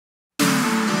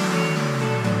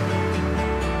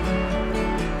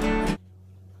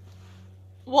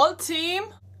What team?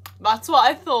 That's what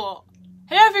I thought.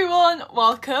 Hey everyone,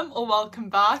 welcome or welcome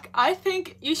back. I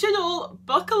think you should all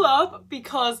buckle up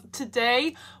because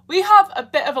today we have a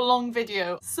bit of a long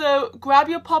video. So grab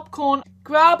your popcorn,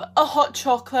 grab a hot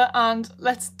chocolate and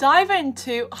let's dive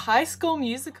into High School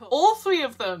Musical. All three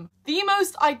of them, the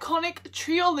most iconic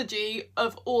trilogy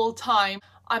of all time.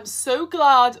 I'm so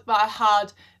glad that I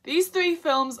had these three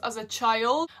films as a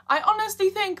child. I honestly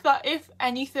think that if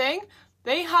anything,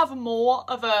 they have more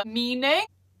of a meaning.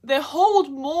 They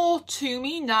hold more to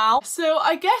me now. So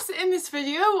I guess in this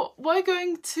video, we're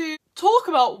going to talk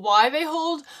about why they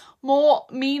hold more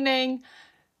meaning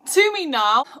to me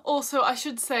now. Also, I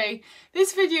should say,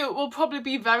 this video will probably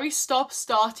be very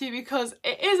stop-starty because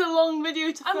it is a long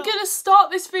video to film. I'm gonna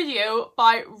start this video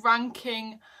by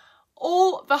ranking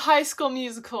all the High School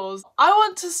Musicals. I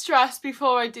want to stress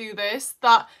before I do this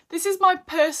that this is my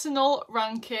personal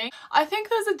ranking. I think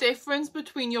there's a difference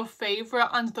between your favourite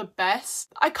and the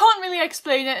best. I can't really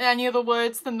explain it in any other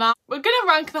words than that. We're gonna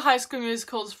rank the High School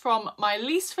Musicals from my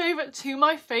least favourite to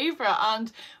my favourite,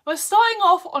 and we're starting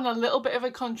off on a little bit of a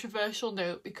controversial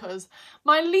note because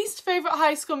my least favourite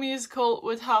High School Musical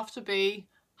would have to be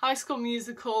High School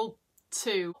Musical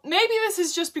 2. Maybe this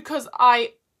is just because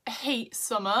I hate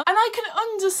summer, and I can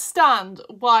understand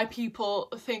why people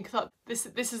think that this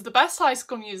is the best High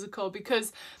School Musical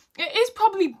because it is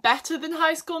probably better than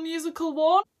High School Musical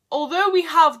 1. Although we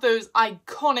have those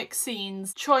iconic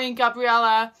scenes, Troy and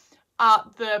Gabriella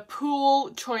at the pool,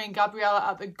 Troy and Gabriella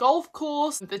at the golf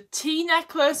course, the tea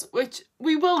necklace, which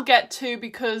we will get to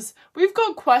because we've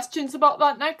got questions about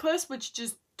that necklace which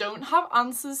just don't have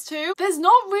answers to. There's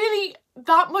not really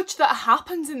that much that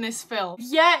happens in this film.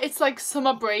 Yeah, it's like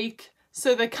summer break,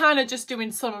 so they're kind of just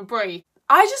doing summer break.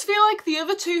 I just feel like the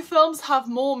other two films have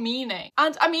more meaning.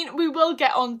 And I mean, we will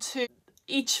get onto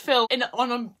each film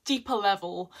on a deeper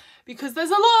level because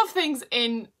there's a lot of things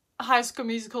in High School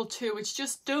Musical 2 which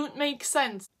just don't make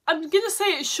sense. I'm gonna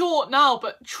say it short now,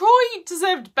 but Troy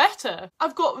deserved better.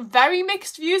 I've got very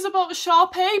mixed views about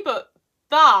Sharpay, but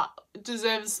that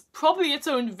deserves probably its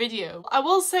own video. I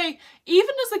will say,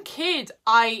 even as a kid,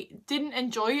 I didn't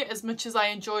enjoy it as much as I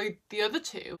enjoyed the other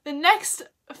two. The next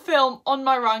film on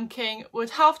my ranking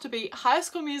would have to be High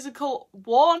School Musical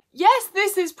 1. Yes,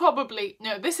 this is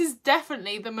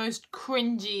definitely the most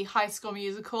cringy High School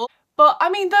Musical. But I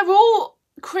mean, they're all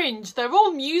cringe. They're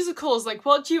all musicals. Like,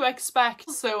 what do you expect?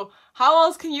 So how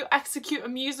else can you execute a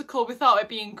musical without it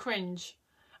being cringe?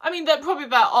 I mean, there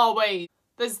are ways.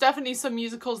 There's definitely some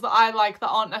musicals that I like that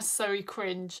aren't necessarily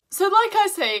cringe. So like I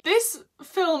say, this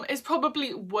film is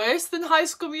probably worse than High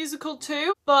School Musical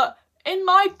 2, but in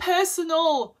my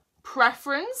personal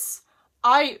preference,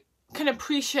 I can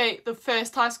appreciate the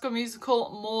first High School Musical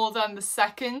more than the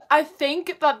second. I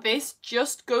think that this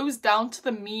just goes down to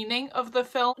the meaning of the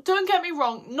film. Don't get me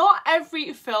wrong, not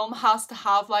every film has to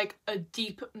have like a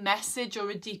deep message or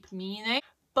a deep meaning,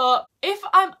 but if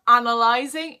I'm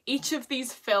analysing each of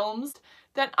these films,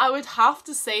 then I would have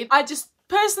to say I just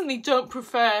personally don't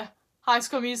prefer High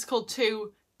School Musical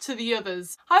 2 to the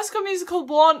others. High School Musical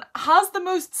 1 has the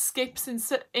most skips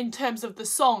in terms of the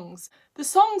songs. The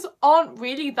songs aren't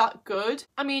really that good.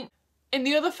 I mean, in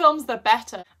the other films they're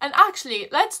better. And actually,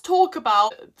 let's talk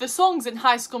about the songs in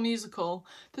High School Musical.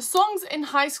 The songs in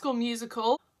High School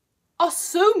Musical are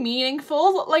so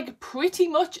meaningful. Like, pretty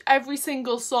much every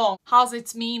single song has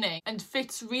its meaning and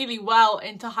fits really well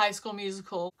into High School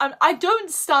Musical. And I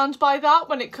don't stand by that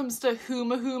when it comes to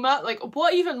Huma Huma. Like,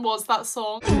 what even was that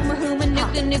song?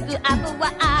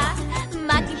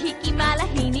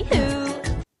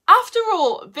 After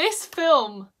all, this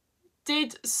film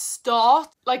did start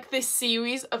like this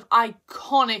series of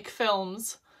iconic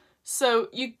films, so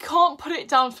you can't put it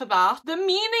down for that. The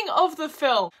meaning of the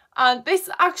film, and this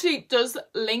actually does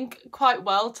link quite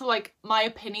well to like my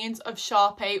opinions of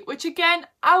Sharpay, which again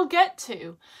I'll get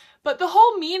to, but the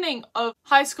whole meaning of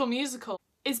High School Musical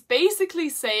is basically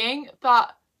saying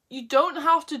that you don't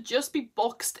have to just be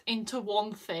boxed into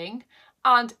one thing.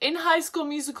 And in High School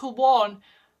Musical 1,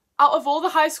 out of all the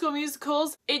High School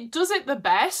Musicals, it does it the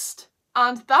best,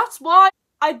 and that's why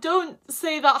I don't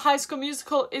say that High School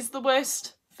Musical is the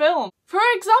worst film. For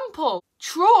example,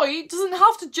 Troy doesn't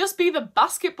have to just be the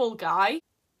basketball guy.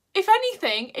 If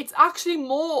anything, it's actually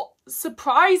more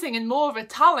surprising and more of a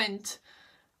talent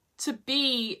to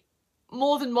be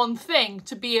more than one thing,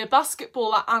 to be a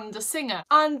basketballer and a singer.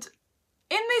 And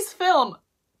in this film,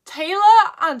 Taylor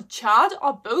and Chad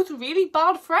are both really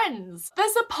bad friends.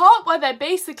 There's a part where they're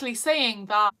basically saying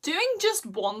that doing just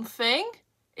one thing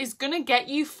is gonna get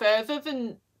you further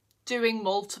than doing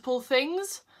multiple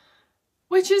things.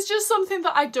 which is just something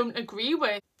that I don't agree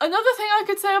with. Another thing I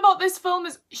could say about this film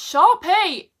is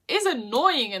Sharpay is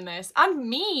annoying in this and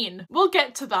mean. We'll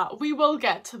get to that. We will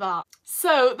get to that.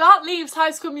 So that leaves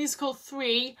High School Musical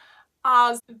 3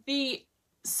 as the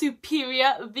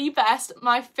superior, the best,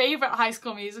 my favourite High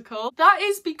School Musical. That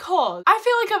is because I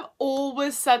feel like I've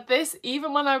always said this,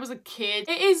 even when I was a kid.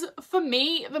 It is, for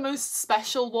me, the most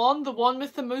special one, the one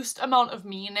with the most amount of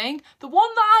meaning, the one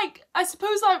that I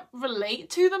suppose I relate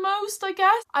to the most, I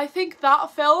guess. I think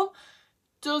that film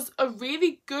does a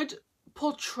really good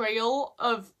portrayal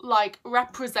of like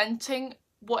representing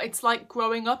what it's like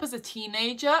growing up as a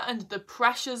teenager and the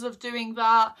pressures of doing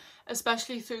that,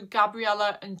 especially through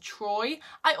Gabriella and Troy.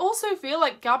 I also feel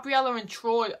like Gabriella and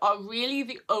Troy are really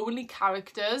the only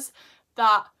characters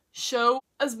that show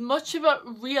as much of a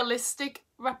realistic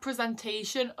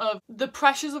representation of the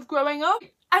pressures of growing up.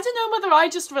 I don't know whether I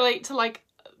just relate to like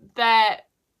their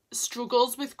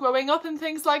struggles with growing up and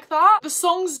things like that. The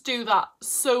songs do that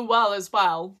so well as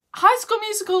well. High School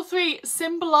Musical 3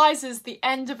 symbolises the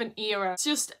end of an era. It's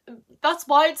just, that's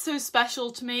why it's so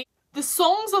special to me. The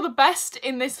songs are the best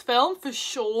in this film for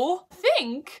sure. I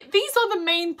think these are the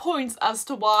main points as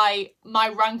to why my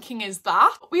ranking is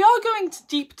that. We are going to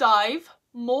deep dive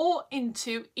more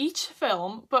into each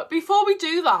film, but before we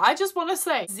do that, I just want to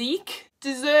say Zeke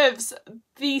deserves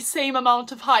the same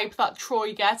amount of hype that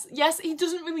Troy gets. Yes, he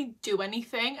doesn't really do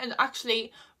anything, and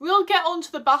actually we'll get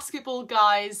onto the basketball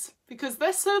guys because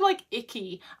they're so like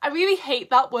icky. I really hate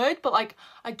that word, but like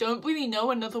I don't really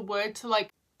know another word to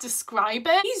like describe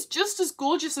it. He's just as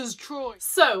gorgeous as Troy.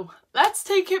 So let's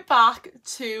take it back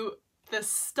to the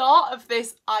start of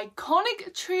this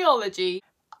iconic trilogy.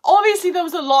 Obviously there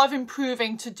was a lot of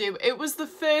improving to do. It was the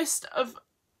first of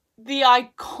the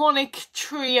iconic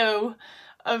trio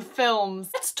of films.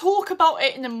 Let's talk about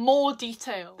it in more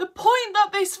detail. The point that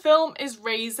this film is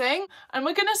raising, and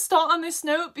we're going to start on this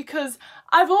note because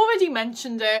I've already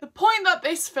mentioned it, the point that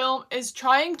this film is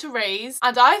trying to raise,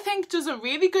 and I think does a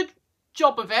really good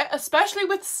job of it, especially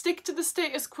with Stick to the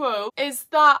Status Quo, is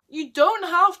that you don't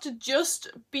have to just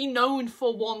be known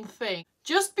for one thing.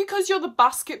 Just because you're the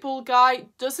basketball guy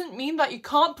doesn't mean that you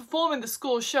can't perform in the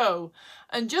school show.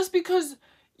 And just because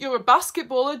you're a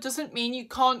basketballer doesn't mean you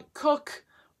can't cook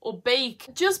or bake.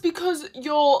 Just because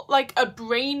you're like a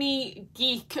brainy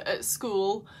geek at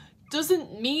school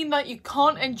doesn't mean that you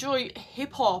can't enjoy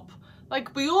hip hop.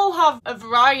 Like, we all have a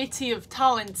variety of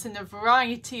talents and a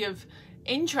variety of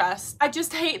interests. I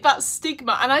just hate that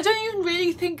stigma, and I don't even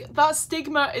really think that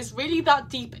stigma is really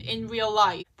that deep in real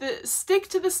life. The Stick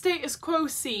to the Status Quo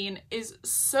scene is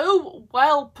so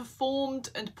well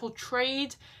performed and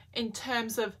portrayed in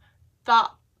terms of that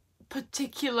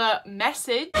particular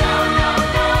message.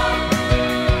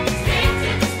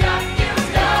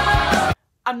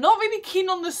 I'm not really keen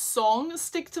on the song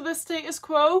Stick to the Status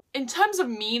Quo. In terms of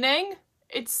meaning,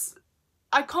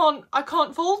 I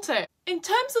can't fault it. In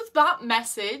terms of that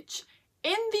message,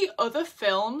 in the other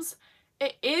films,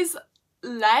 it is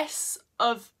less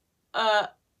of a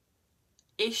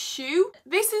issue.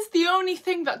 This is the only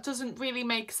thing that doesn't really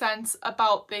make sense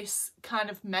about this kind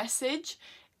of message,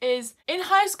 is in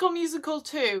High School Musical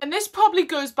 2, and this probably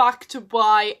goes back to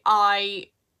why I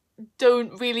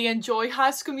don't really enjoy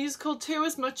High School Musical 2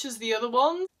 as much as the other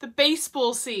ones. The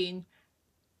baseball scene,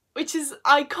 which is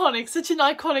iconic, such an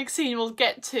iconic scene we'll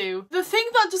get to. The thing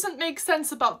that doesn't make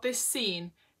sense about this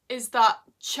scene is that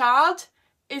Chad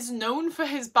is known for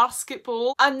his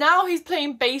basketball and now he's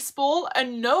playing baseball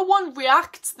and no one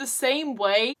reacts the same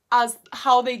way as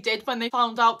how they did when they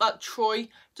found out that Troy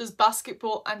does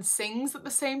basketball and sings at the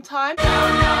same time.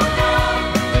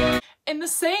 In the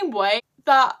same way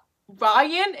that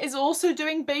Ryan is also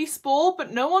doing baseball,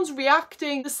 but no one's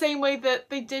reacting the same way that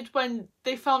they did when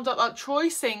they found out that Troy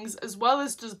sings as well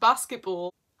as does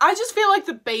basketball. I just feel like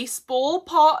the baseball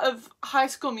part of High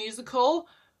School Musical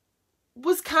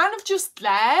was kind of just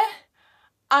there,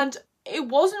 and it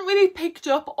wasn't really picked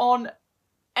up on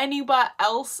anywhere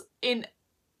else in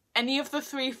any of the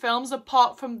three films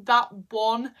apart from that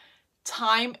one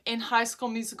time in High School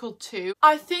Musical 2.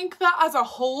 I think that as a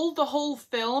whole, the whole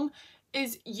film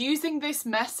is using this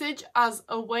message as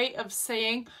a way of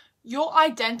saying your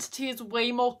identity is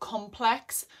way more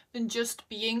complex than just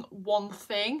being one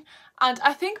thing. And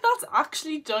I think that's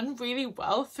actually done really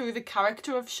well through the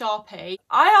character of Sharpay.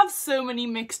 I have so many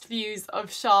mixed views of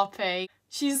Sharpay.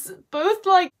 She's both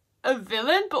like a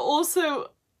villain but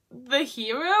also the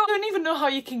hero. I don't even know how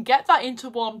you can get that into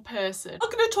one person. I'm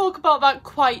not going to talk about that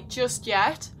quite just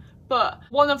yet, but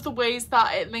one of the ways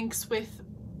that it links with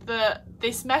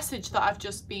this message that I've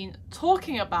just been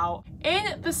talking about.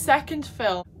 In the second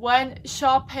film, when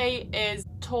Sharpay is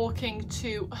talking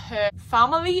to her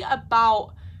family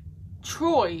about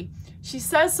Troy. She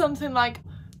says something like,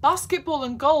 basketball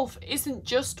and golf isn't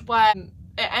just where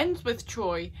it ends with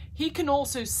Troy, he can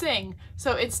also sing.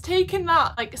 So it's taken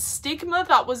that like stigma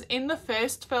that was in the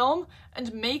first film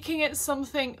and making it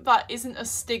something that isn't a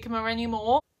stigma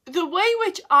anymore. The way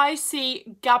which I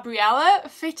see Gabriella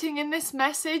fitting in this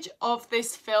message of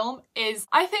this film is,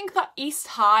 I think that East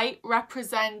High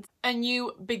represents a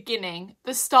new beginning,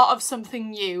 the start of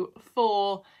something new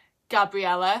for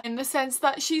Gabriella, in the sense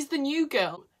that she's the new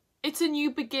girl. It's a new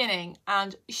beginning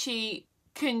and she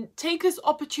can take this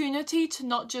opportunity to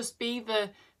not just be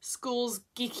the school's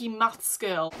geeky maths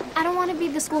girl. I don't want to be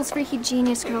the school's freaky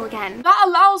genius girl again. That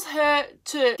allows her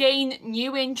to gain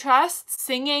new interests,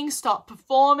 singing, start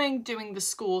performing, doing the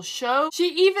school show. She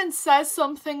even says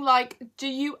something like, do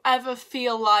you ever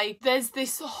feel like there's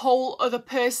this whole other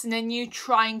person in you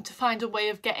trying to find a way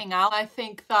of getting out? I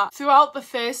think that throughout the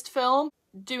first film,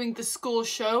 doing the school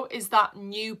show is that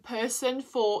new person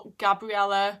for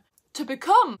Gabriella to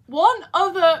become. One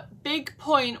other big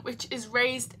point which is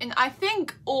raised in I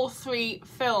think all three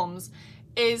films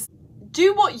is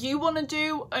do what you want to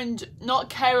do and not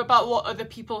care about what other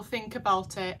people think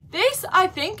about it. This I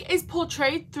think is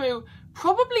portrayed through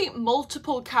probably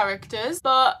multiple characters,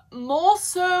 but more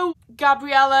so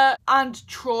Gabriella and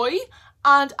Troy.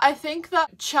 And I think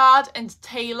that Chad and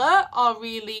Taylor are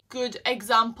really good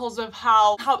examples of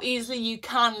how easily you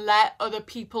can let other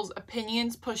people's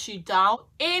opinions push you down.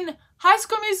 In High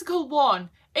School Musical 1,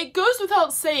 it goes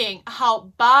without saying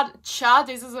how bad Chad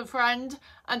is as a friend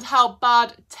and how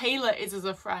bad Taylor is as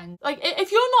a friend. Like,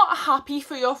 if you're not happy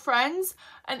for your friends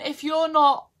and if you're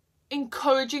not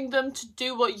encouraging them to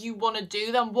do what you want to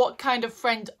do, then what kind of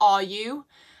friend are you?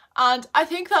 And I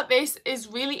think that this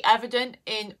is really evident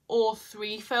in all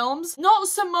three films. Not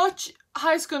so much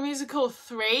High School Musical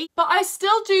 3, but I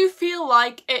still do feel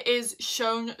like it is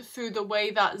shown through the way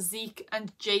that Zeke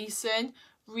and Jason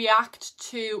react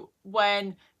to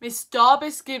when Miss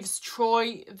Darbus gives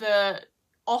Troy the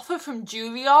offer from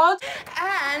Juilliard.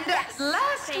 And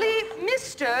lastly,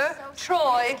 Mr.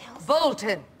 Troy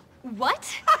Bolton.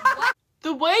 What?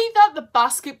 The way that the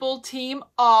basketball team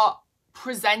are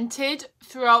presented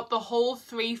throughout the whole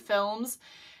three films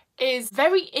is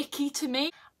very icky to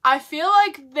me. I feel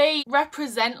like they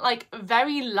represent like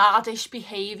very laddish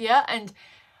behaviour and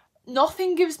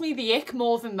nothing gives me the ick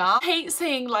more than that. I hate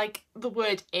saying like the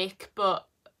word ick, but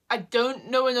I don't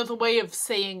know another way of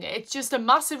saying it. It's just a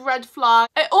massive red flag.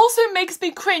 It also makes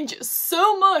me cringe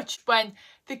so much when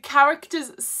the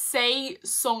characters say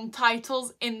song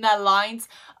titles in their lines,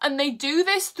 and they do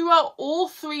this throughout all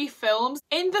three films.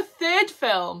 In the third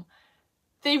film,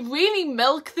 they really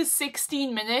milk the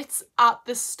 16 minutes at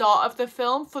the start of the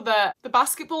film for the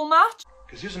basketball match.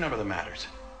 Because here's a number that matters.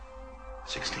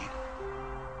 16.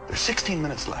 There's 16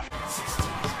 minutes left.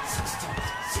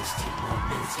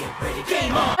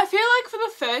 I feel like for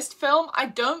the first film, I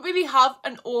don't really have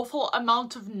an awful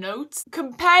amount of notes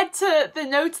compared to the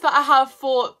notes that I have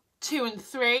for 2 and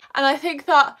 3. And I think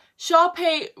that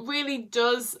Sharpay really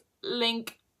does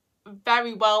link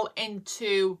very well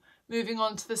into moving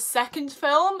on to the second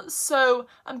film. So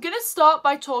I'm going to start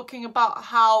by talking about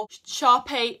how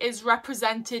Sharpay is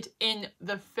represented in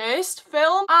the first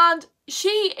film. And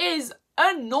she is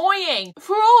annoying.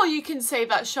 For all you can say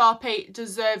that Sharpay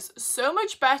deserves so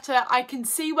much better, I can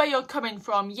see where you're coming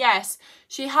from. Yes,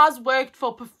 she has worked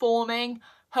for performing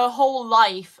her whole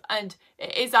life and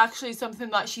it is actually something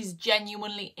that she's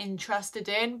genuinely interested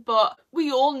in, but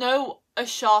we all know a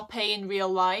Sharpay in real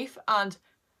life and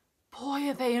boy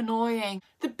are they annoying.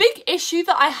 The big issue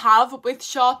that I have with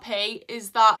Sharpay is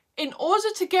that in order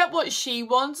to get what she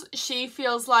wants, she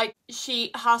feels like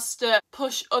she has to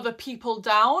push other people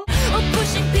down. Or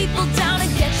pushing people down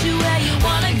and get you where you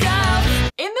wanna go.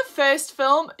 In the first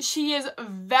film, she is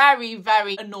very,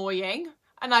 very annoying.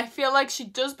 And I feel like she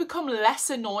does become less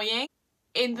annoying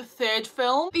in the third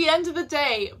film. At the end of the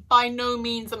day, by no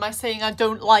means am I saying I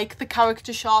don't like the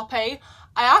character Sharpay.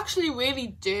 I actually really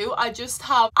do. I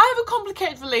have a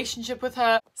complicated relationship with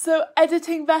her. So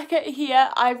editing Beckett here,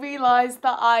 I realised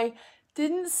that I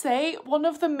didn't say one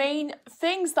of the main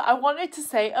things that I wanted to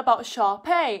say about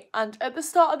Sharpay. And at the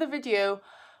start of the video,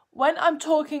 when I'm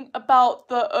talking about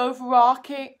the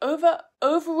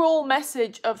overall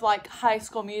message of like High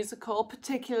School Musical,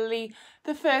 particularly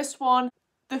the first one,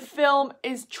 the film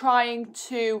is trying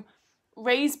to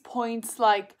raise points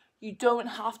like you don't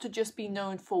have to just be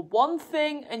known for one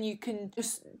thing and you can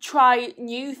just try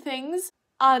new things.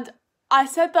 And I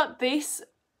said that this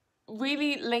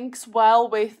really links well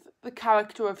with the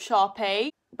character of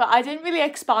Sharpay, but I didn't really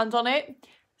expand on it.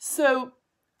 So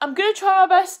I'm going to try my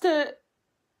best to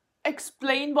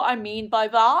explain what I mean by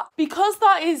that, because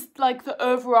that is like the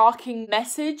overarching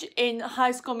message in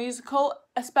High School Musical,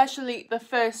 especially the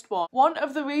first one. One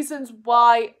of the reasons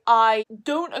why I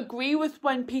don't agree with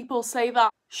when people say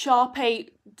that Sharpay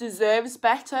deserves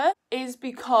better is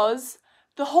because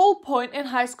the whole point in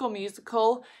High School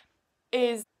Musical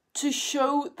is to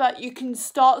show that you can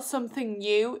start something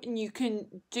new and you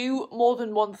can do more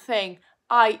than one thing,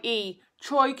 i.e.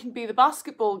 Troy can be the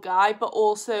basketball guy, but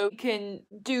also can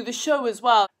do the show as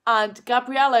well. And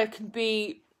Gabriella can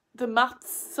be the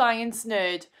maths science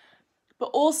nerd,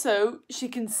 but also she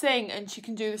can sing and she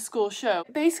can do the school show.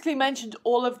 I basically mentioned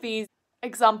all of these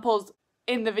examples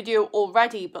in the video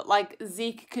already, but like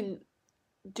Zeke can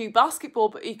do basketball,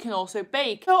 but he can also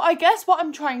bake. So I guess what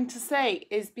I'm trying to say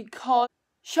is because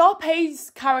Sharpay's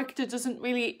character doesn't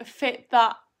really fit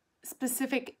that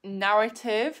specific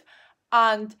narrative,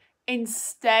 and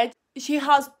instead she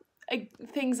has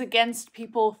things against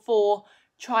people for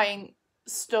trying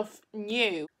stuff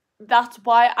new. That's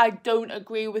why I don't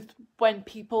agree with when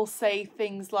people say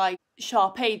things like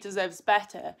Sharpay deserves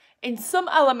better. In some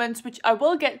elements, which I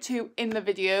will get to in the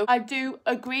video, I do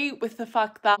agree with the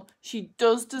fact that she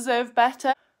does deserve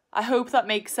better. I hope that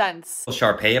makes sense.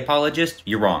 Sharpay apologist,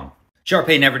 you're wrong.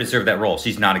 Sharpay never deserved that role.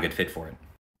 She's not a good fit for it.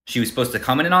 She was supposed to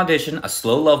come in and audition a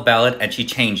slow love ballad, and she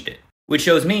changed it. Which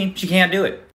shows me she can't do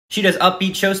it. She does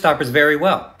upbeat showstoppers very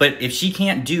well, but if she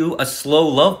can't do a slow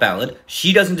love ballad,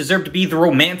 she doesn't deserve to be the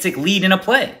romantic lead in a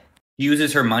play. She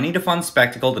uses her money to fund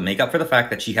spectacle to make up for the fact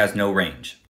that she has no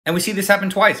range. And we see this happen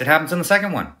twice. It happens in the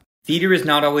second one. Theater is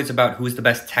not always about who's the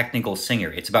best technical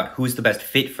singer. It's about who's the best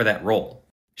fit for that role.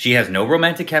 She has no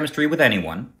romantic chemistry with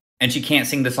anyone, and she can't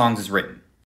sing the songs as written.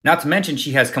 Not to mention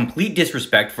she has complete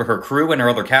disrespect for her crew and her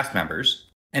other cast members.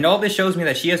 And all this shows me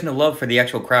that she has no love for the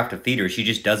actual craft of theater. She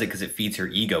just does it because it feeds her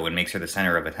ego and makes her the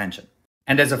center of attention.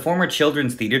 And as a former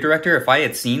children's theater director, if I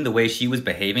had seen the way she was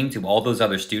behaving to all those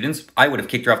other students, I would have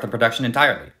kicked her off the production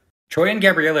entirely. Troy and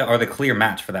Gabriella are the clear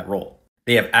match for that role.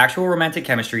 They have actual romantic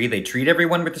chemistry, they treat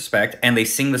everyone with respect, and they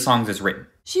sing the songs as written.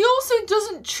 She also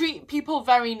doesn't treat people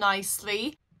very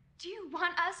nicely. Do you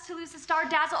want us to lose the Star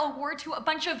Dazzle award to a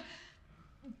bunch of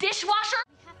dishwasher?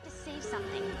 We have to save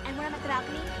something. And when I'm at the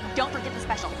balcony, don't forget the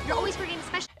special. You're always forgetting the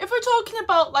special. If we're talking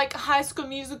about like High School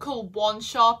Musical 1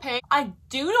 Sharpay, I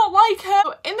do not like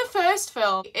her. In the first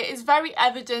film, it is very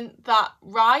evident that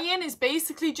Ryan is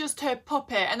basically just her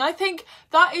puppet, and I think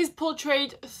that is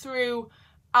portrayed throughout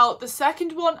the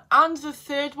second one and the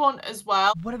third one as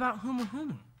well. What about Humu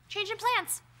Humu? Changing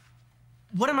plans.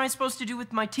 What am I supposed to do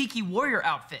with my Tiki Warrior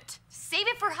outfit? Save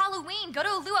it for Halloween. Go to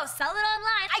a Luau, sell it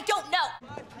online. I don't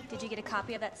know. Did you get a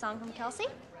copy of that song from Kelsey?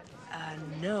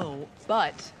 No,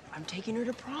 but I'm taking her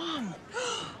to prom.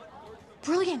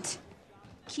 Brilliant.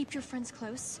 Keep your friends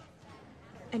close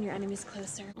and your enemies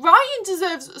closer. Ryan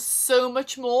deserves so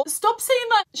much more. Stop saying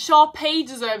that Sharpay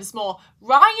deserves more.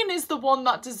 Ryan is the one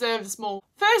that deserves more.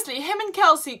 Firstly, him and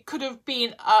Kelsey could have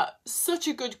been such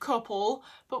a good couple,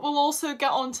 but we'll also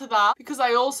get onto that because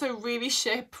I also really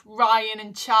ship Ryan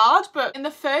and Chad. But in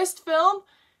the first film,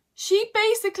 she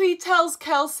basically tells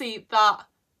Kelsey that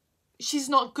she's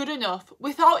not good enough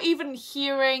without even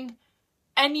hearing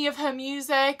any of her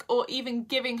music or even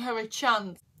giving her a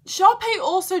chance. Sharpay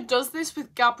also does this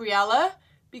with Gabriella,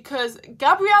 because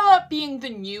Gabriella being the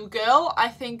new girl, I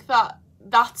think that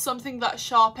that's something that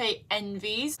Sharpay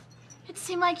envies. It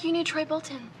seemed like you knew Troy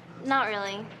Bolton. Not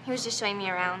really. He was just showing me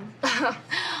around.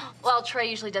 Well, Troy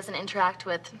usually doesn't interact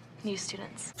with new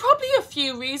students. Probably a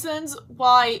few reasons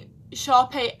why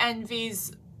Sharpay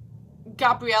envies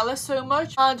Gabriella so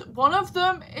much, and one of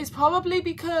them is probably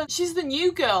because she's the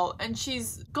new girl and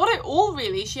she's got it all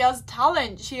really. She has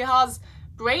talent, she has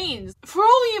brains. For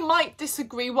all you might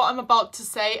disagree what I'm about to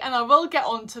say, and I will get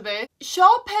onto this,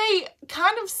 Sharpay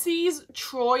kind of sees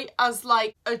Troy as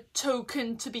like a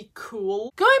token to be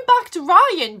cool. Going back to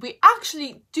Ryan, we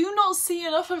actually do not see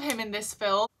enough of him in this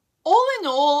film. All in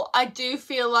all, I do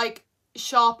feel like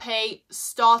Sharpay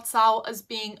starts out as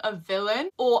being a villain,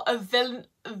 or a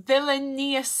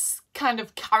villainous kind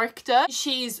of character.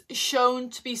 She's shown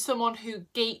to be someone who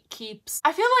gatekeeps.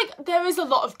 I feel like there is a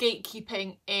lot of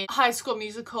gatekeeping in High School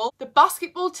Musical. The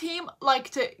basketball team like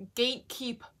to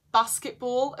gatekeep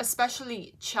basketball,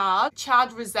 especially Chad.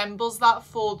 Chad resembles that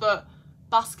for the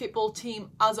basketball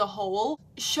team as a whole.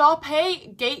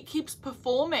 Sharpay gatekeeps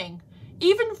performing,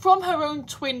 even from her own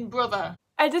twin brother.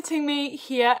 Editing me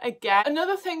here again.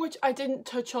 Another thing which I didn't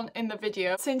touch on in the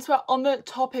video, since we're on the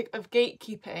topic of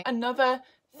gatekeeping, another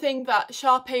thing that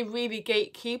Sharpay really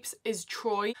gatekeeps is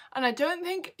Troy, and I don't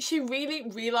think she really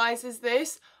realizes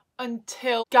this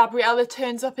until Gabriella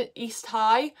turns up at East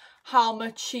High how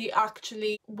much she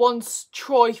actually wants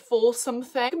Troy for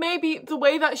something. Maybe the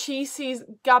way that she sees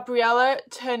Gabriella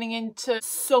turning into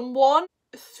someone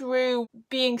through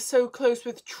being so close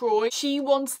with Troy. She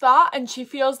wants that, and she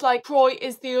feels like Troy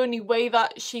is the only way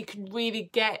that she could really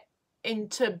get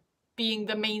into being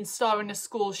the main star in a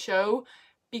school show,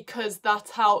 because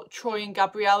that's how Troy and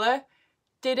Gabriella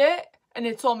did it, and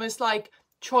it's almost like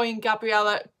Troy and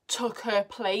Gabriella took her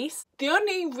place. The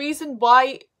only reason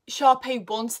why Sharpay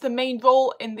wants the main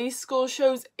role in these school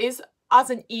shows is as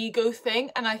an ego thing,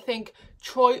 and I think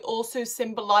Troy also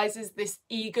symbolises this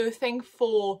ego thing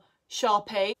for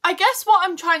Sharpay. I guess what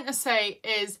I'm trying to say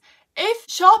is, if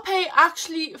Sharpay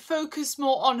actually focused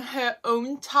more on her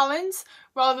own talents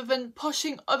rather than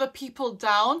pushing other people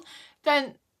down,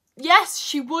 then yes,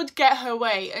 she would get her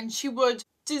way and she would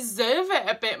deserve it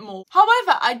a bit more.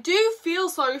 However, I do feel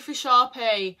sorry for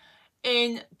Sharpay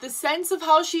in the sense of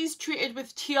how she's treated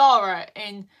with Tiara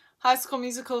in High School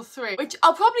Musical 3, which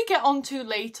I'll probably get onto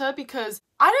later because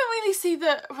I don't really see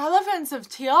the relevance of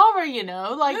Tiara, you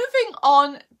know. Like, moving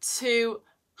on to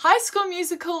High School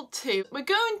Musical 2, we're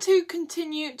going to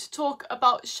continue to talk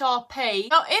about Sharpay.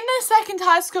 Now, in the second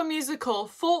High School Musical,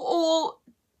 for all,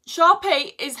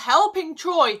 Sharpay is helping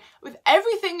Troy with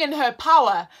everything in her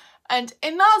power. And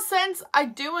in that sense, I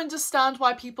do understand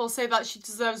why people say that she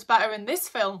deserves better in this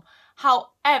film.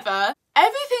 However,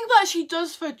 everything that she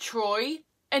does for Troy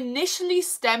initially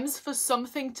stems for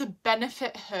something to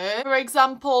benefit her. For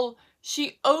example,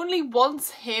 she only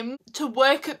wants him to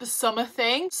work at the summer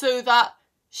thing so that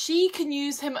she can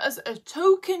use him as a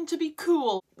token to be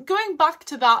cool. Going back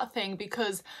to that thing,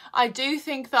 because I do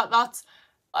think that that's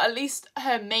at least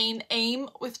her main aim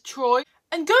with Troy.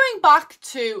 And going back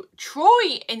to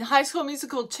Troy in High School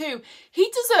Musical 2,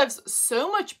 he deserves so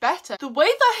much better. The way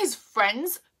that his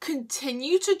friends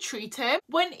continue to treat him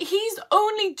when he's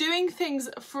only doing things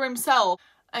for himself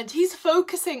and he's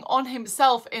focusing on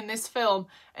himself in this film,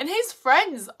 and his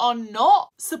friends are not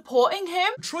supporting him.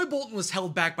 Troy Bolton was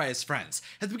held back by his friends.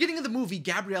 At the beginning of the movie,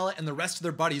 Gabriella and the rest of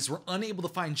their buddies were unable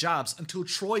to find jobs until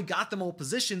Troy got them all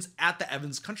positions at the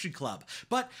Evans Country Club.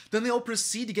 But then they all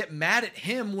proceed to get mad at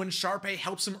him when Sharpay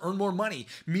helps him earn more money,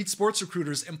 meet sports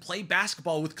recruiters, and play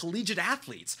basketball with collegiate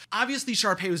athletes. Obviously,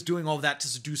 Sharpay was doing all of that to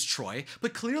seduce Troy,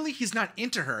 but clearly he's not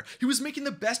into her. He was making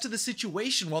the best of the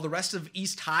situation while the rest of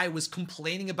East High was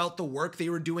complaining about the work they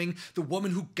were doing, the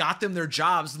woman who got them their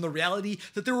jobs, and the reality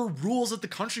that there were rules at the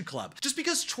country club. Just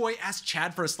because Troy asked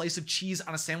Chad for a slice of cheese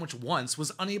on a sandwich once,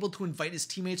 was unable to invite his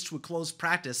teammates to a closed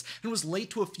practice, and was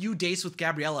late to a few dates with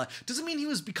Gabriella, doesn't mean he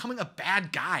was becoming a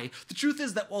bad guy. The truth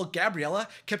is that while Gabriella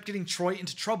kept getting Troy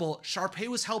into trouble, Sharpay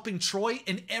was helping Troy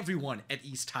and everyone at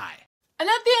East High. And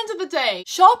at the end of the day,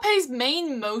 Sharpay's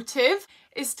main motive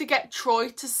is to get Troy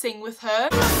to sing with her.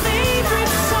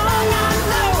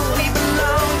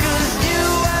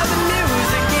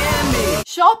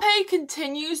 Sharpay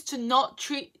continues to not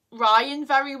treat Ryan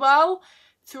very well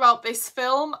throughout this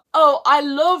film. Oh, I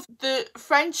love the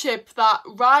friendship that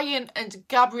Ryan and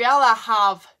Gabriella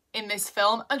have in this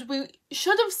film, and we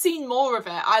should have seen more of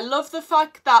it. I love the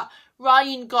fact that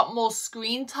Ryan got more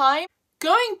screen time.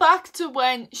 Going back to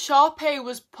when Sharpay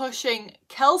was pushing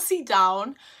Kelsey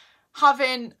down,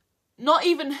 having not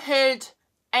even heard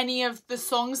any of the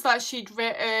songs that she'd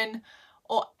written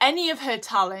or any of her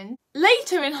talent.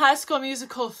 Later in High School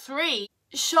Musical 3,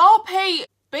 Sharpay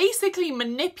basically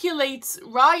manipulates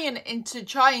Ryan into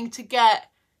trying to get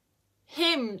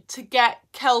him to get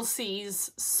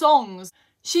Kelsey's songs.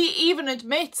 She even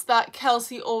admits that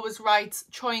Kelsey always writes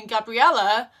Troy and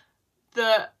Gabriella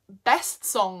the best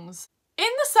songs. In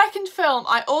the second film,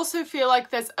 I also feel like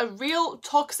there's a real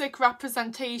toxic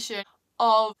representation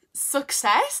of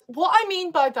success. What I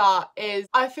mean by that is,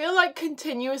 I feel like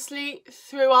continuously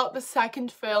throughout the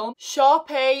second film,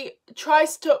 Sharpay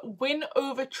tries to win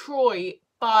over Troy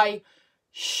by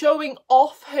showing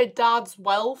off her dad's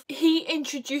wealth. He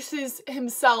introduces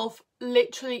himself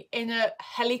literally in a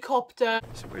helicopter.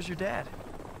 So where's your dad?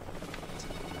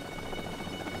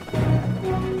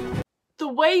 The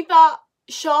way that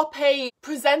Sharpay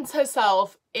presents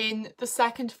herself in the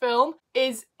second film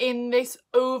is in this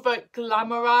over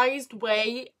glamorized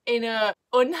way, in a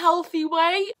unhealthy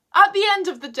way. At the end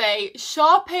of the day,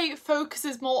 Sharpay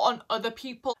focuses more on other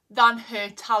people than her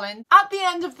talent. At the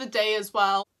end of the day as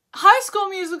well, High School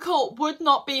Musical would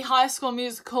not be High School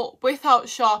Musical without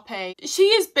Sharpay. She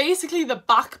is basically the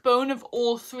backbone of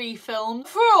all three films.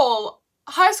 For all,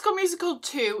 High School Musical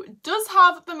 2 does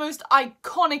have the most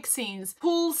iconic scenes.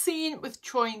 Pool scene with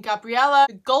Troy and Gabriella,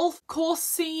 the golf course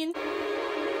scene.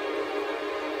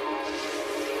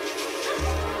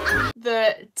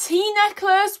 the tea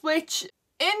necklace, which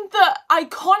in the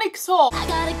iconic song, I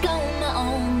gotta go my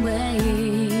own way.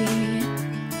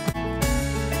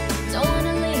 Don't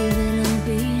wanna leave it all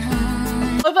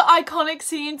behind. other iconic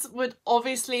scenes would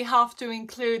obviously have to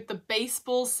include the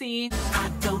baseball scene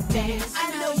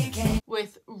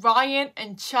with Ryan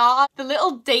and Chad, the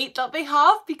little date that they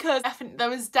have, because there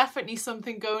was definitely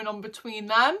something going on between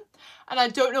them, and I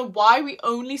don't know why we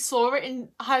only saw it in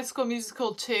High School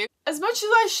Musical 2. As much as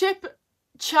I ship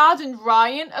Chad and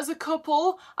Ryan as a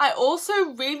couple, I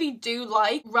also really do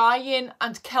like Ryan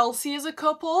and Kelsey as a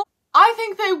couple. I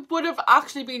think they would have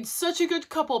actually been such a good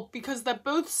couple because they're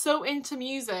both so into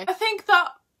music. I think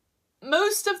that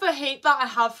most of the hate that I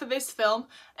have for this film,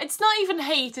 it's not even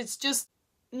hate, it's just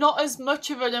not as much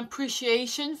of an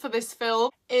appreciation for this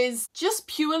film, is just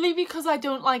purely because I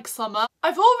don't like Summer.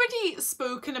 I've already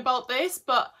spoken about this,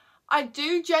 but I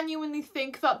do genuinely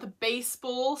think that the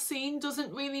baseball scene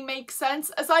doesn't really make sense.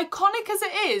 As iconic as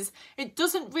it is, it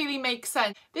doesn't really make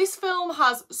sense. This film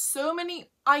has so many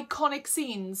iconic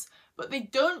scenes, but they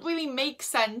don't really make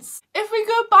sense. If we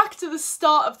go back to the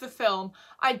start of the film,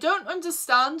 I don't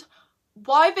understand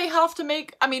why they have to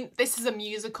make, I mean, this is a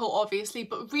musical obviously,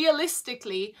 but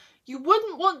realistically, you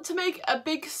wouldn't want to make a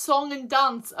big song and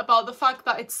dance about the fact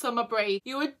that it's summer break.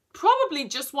 You would probably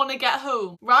just want to get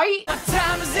home, right? What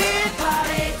time is it?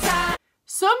 Party time.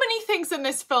 So many things in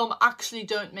this film actually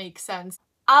don't make sense.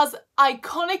 As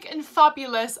iconic and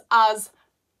fabulous as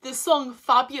the song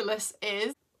Fabulous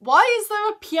is, why is there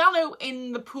a piano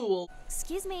in the pool?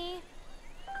 Excuse me.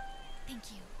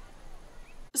 Thank you.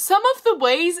 Some of the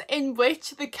ways in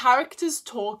which the characters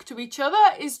talk to each other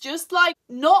is just like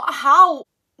not how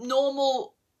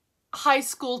normal high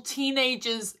school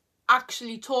teenagers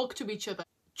actually talk to each other.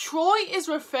 Troy is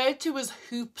referred to as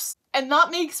Hoops, and that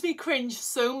makes me cringe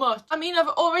so much. I mean, I've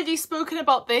already spoken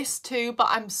about this too, but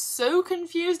I'm so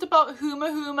confused about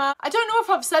Huma Huma. I don't know if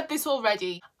I've said this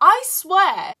already. I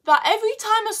swear that every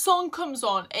time a song comes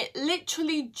on, it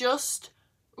literally just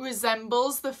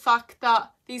resembles the fact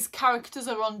that these characters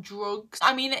are on drugs.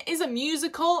 I mean, it is a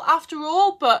musical after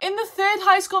all, but in the third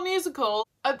High School Musical,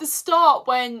 at the start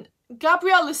when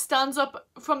Gabriella stands up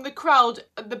from the crowd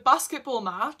at the basketball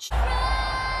match,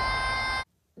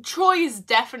 Troy is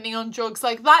definitely on drugs.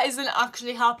 Like, that isn't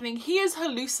actually happening. He is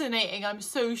hallucinating, I'm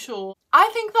so sure. I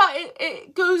think that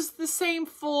it goes the same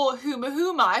for Huma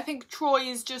Huma. I think Troy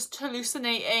is just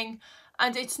hallucinating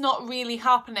and it's not really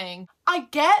happening. I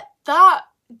get that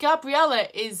Gabriella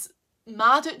is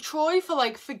mad at Troy for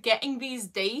like forgetting these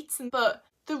dates, but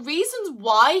the reasons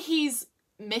why he's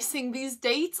missing these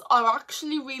dates are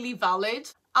actually really valid,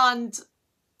 and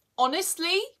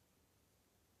honestly,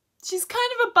 she's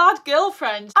kind of a bad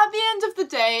girlfriend. At the end of the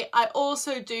day, I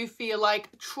also do feel like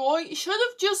Troy should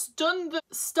have just done the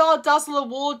Star Dazzle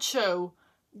Award show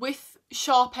with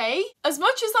Sharpay. As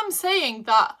much as I'm saying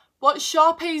that what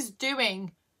Sharpay's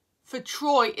doing for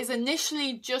Troy is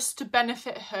initially just to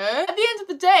benefit her, at the end of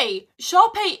the day,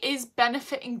 Sharpay is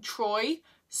benefiting Troy,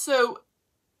 so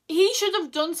he should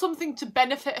have done something to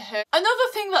benefit her. Another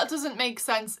thing that doesn't make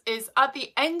sense is at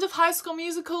the end of High School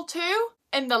Musical 2,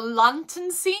 in the lantern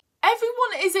scene,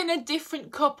 everyone is in a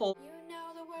different couple. You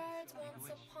know the words once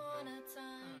upon a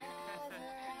time, ever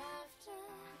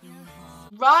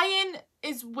after. Ryan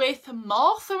is with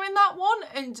Martha in that one,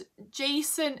 and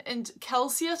Jason and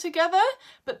Kelsey are together,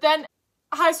 but then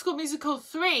High School Musical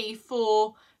 3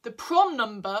 for the prom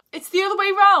number, it's the other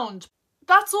way round.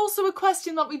 That's also a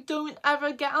question that we don't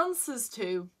ever get answers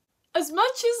to. As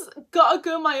much as Gotta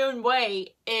Go My Own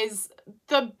Way is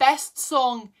the best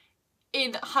song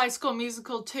in High School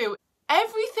Musical 2,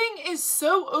 everything is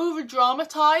so over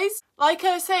dramatized. Like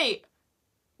I say,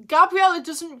 Gabriella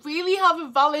doesn't really have a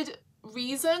valid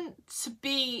reason to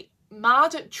be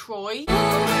mad at Troy.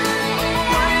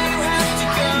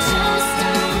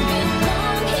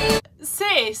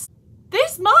 Sis,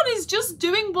 this man is just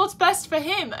doing what's best for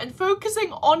him and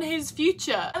focusing on his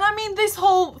future. And I mean, this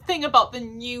whole thing about the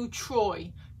new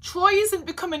Troy. Troy isn't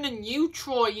becoming a new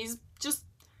Troy, he's just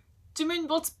doing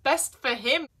what's best for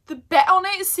him. The bet on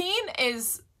it scene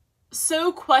is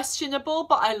so questionable,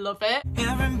 but I love it.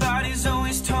 Everybody's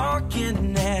always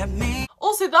talking at me.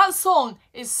 Also, that song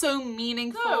is so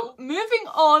meaningful. So, moving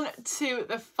on to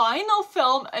the final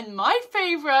film and my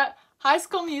favourite, High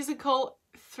School Musical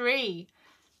 3.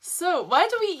 So, where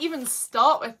do we even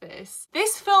start with this?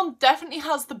 This film definitely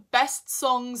has the best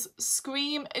songs.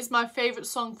 Scream is my favourite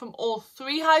song from all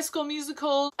 3 High School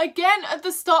Musicals. Again, at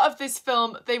the start of this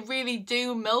film, they really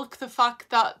do milk the fact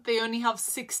that they only have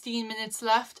 16 minutes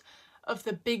left of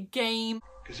the big game.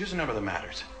 Because here's the number that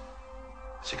matters.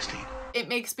 16. It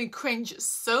makes me cringe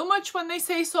so much when they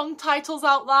say song titles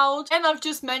out loud. And I've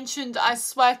just mentioned, I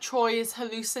swear Troy is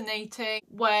hallucinating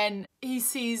when he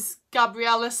sees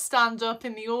Gabriella stand up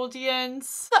in the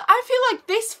audience. I feel like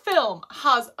this film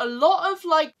has a lot of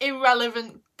like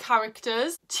irrelevant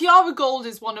characters. Tiara Gold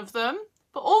is one of them.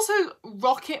 But also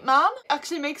Rocket Man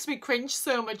actually makes me cringe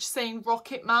so much saying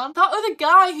Rocket Man. That other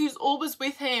guy who's always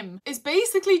with him is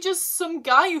basically just some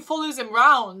guy who follows him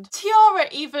around. Tiara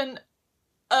even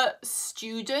a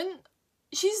student?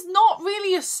 She's not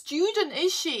really a student,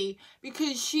 is she?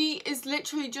 Because she is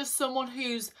literally just someone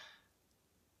who's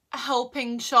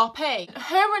helping Sharpay.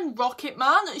 Her and Rocket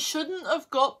Man shouldn't have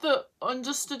got the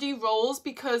understudy roles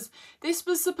because this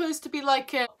was supposed to be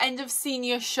like an end of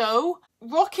senior show.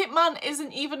 Rocket Man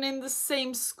isn't even in the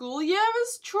same school year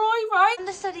as Troy, right?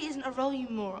 Understudy isn't a role, you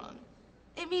moron.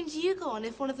 It means you go on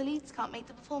if one of the leads can't make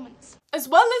the performance. As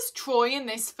well as Troy in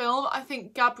this film, I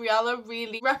think Gabriella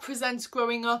really represents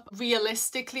growing up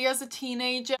realistically as a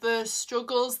teenager. The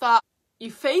struggles that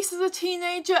you face as a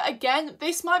teenager. Again,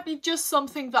 this might be just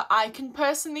something that I can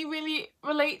personally really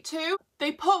relate to.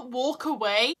 They put Walk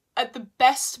Away at the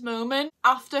best moment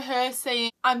after her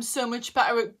saying, I'm so much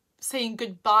better at saying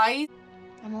goodbye.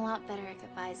 I'm a lot better at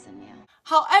goodbyes than you.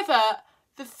 However,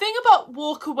 the thing about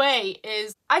Walk Away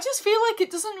is I just feel like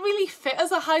it doesn't really fit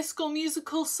as a High School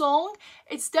Musical song.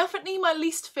 It's definitely my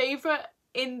least favourite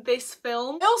in this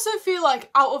film. I also feel like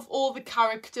out of all the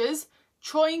characters,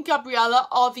 Troy and Gabriella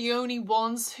are the only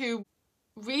ones who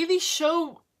really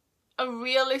show a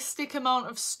realistic amount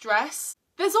of stress.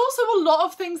 There's also a lot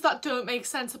of things that don't make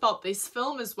sense about this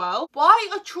film as well. Why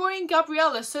are Troy and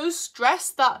Gabriella so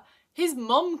stressed that his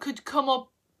mum could come up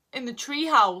in the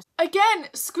treehouse? Again,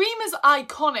 Scream is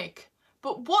iconic,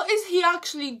 but what is he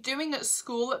actually doing at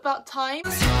school at that time?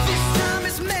 This time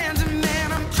it's man to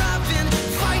man. I'm driving,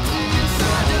 fighting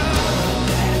inside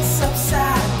her. It's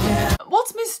upside down.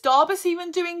 What's Miss Darbus even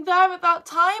doing there at that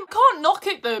time? Can't knock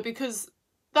it though, because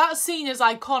that scene is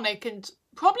iconic and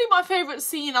probably my favourite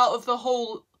scene out of the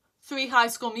whole 3 High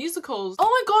School Musicals. Oh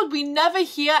my god, we never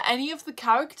hear any of the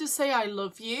characters say I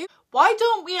love you. Why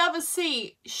don't we ever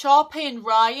see Sharpay and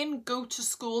Ryan go to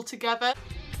school together?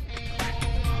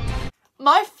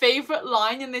 My favourite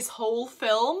line in this whole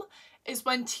film is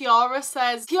when Tiara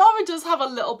says, Tiara does have a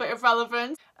little bit of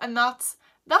relevance, and that's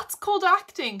called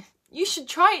acting. You should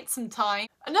try it sometime.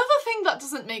 Another thing that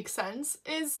doesn't make sense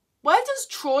is, where does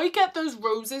Troy get those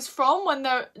roses from when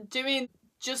they're doing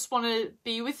Just Wanna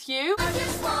Be With You? I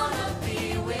just wanna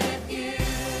be with you.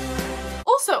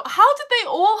 Also, how did they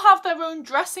all have their own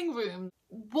dressing room?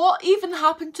 What even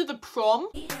happened to the prom?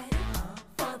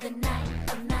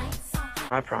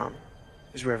 My prom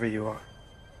is wherever you are.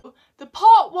 The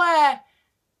part where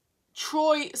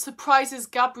Troy surprises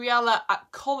Gabriella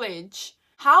at college,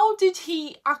 how did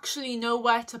he actually know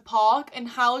where to park and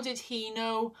how did he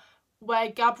know where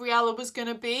Gabriella was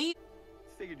gonna be?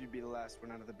 Figured you'd be the last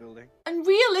one out of the building. And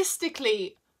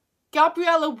realistically,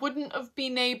 Gabriella wouldn't have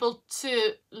been able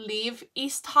to leave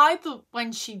East High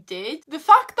when she did. The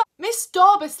fact that Miss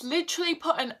Darbus literally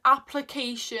put an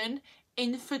application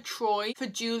in for Troy for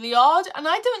Juilliard, and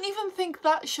I don't even think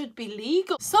that should be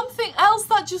legal. Something else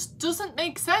that just doesn't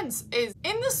make sense is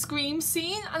in the Scream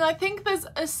scene, and I think there's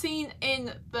a scene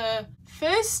in the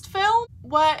first film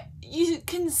where you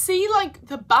can see like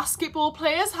the basketball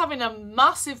players having a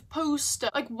massive poster.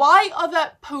 Like, why are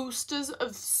there posters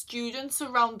of students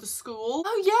around the school?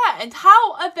 Oh yeah, and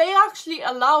how are they actually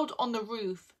allowed on the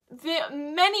roof? There are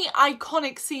many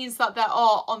iconic scenes that there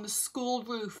are on the school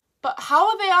roof, but how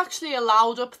are they actually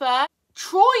allowed up there?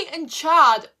 Troy and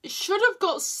Chad should have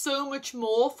got so much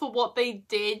more for what they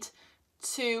did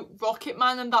to Rocket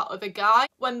Man and that other guy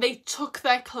when they took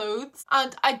their clothes,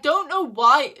 and I don't know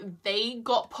why they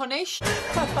got punished.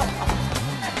 Stop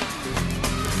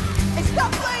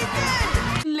playing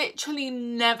dead! Literally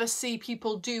never see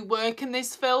people do work in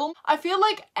this film. I feel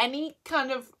like any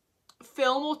kind of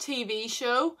film or TV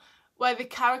show where the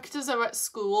characters are at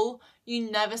school,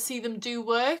 you never see them do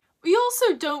work. We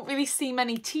also don't really see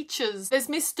many teachers. There's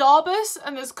Miss Darbus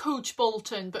and there's Coach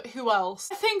Bolton, but who else?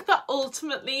 I think that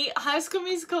ultimately High School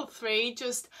Musical 3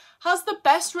 just has the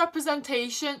best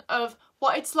representation of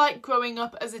what it's like growing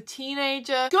up as a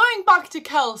teenager. Going back to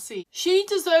Kelsey, she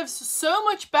deserves so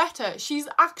much better. She's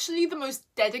actually the most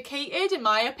dedicated in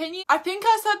my opinion. I think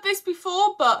I said this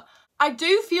before, but I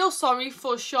do feel sorry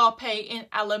for Sharpay in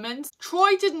elements.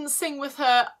 Troy didn't sing with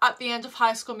her at the end of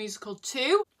High School Musical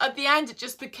 2. At the end, it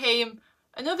just became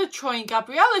another Troy and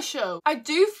Gabriella show. I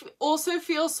do also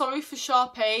feel sorry for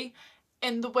Sharpay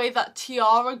in the way that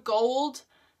Tiara Gold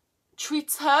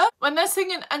treats her. When they're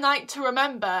singing A Night to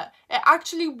Remember, it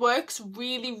actually works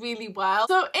really, really well.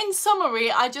 So in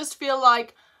summary, I just feel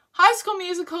like High School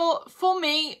Musical, for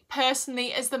me personally,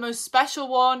 is the most special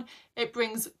one. It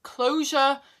brings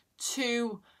closure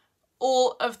to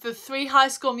all of the 3 High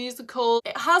School Musicals.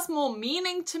 It has more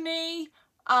meaning to me,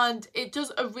 and it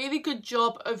does a really good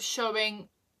job of showing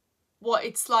what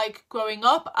it's like growing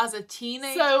up as a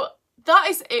teenager. So that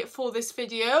is it for this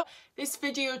video. This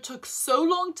video took so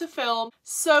long to film,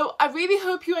 so I really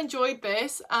hope you enjoyed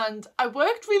this, and I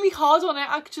worked really hard on it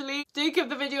actually. Do give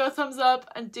the video a thumbs up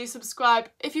and do subscribe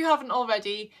if you haven't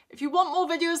already. If you want more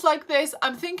videos like this,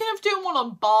 I'm thinking of doing one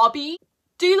on Barbie.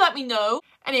 Do let me know.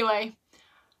 Anyway,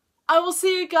 I will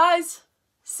see you guys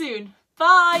soon.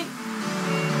 Bye!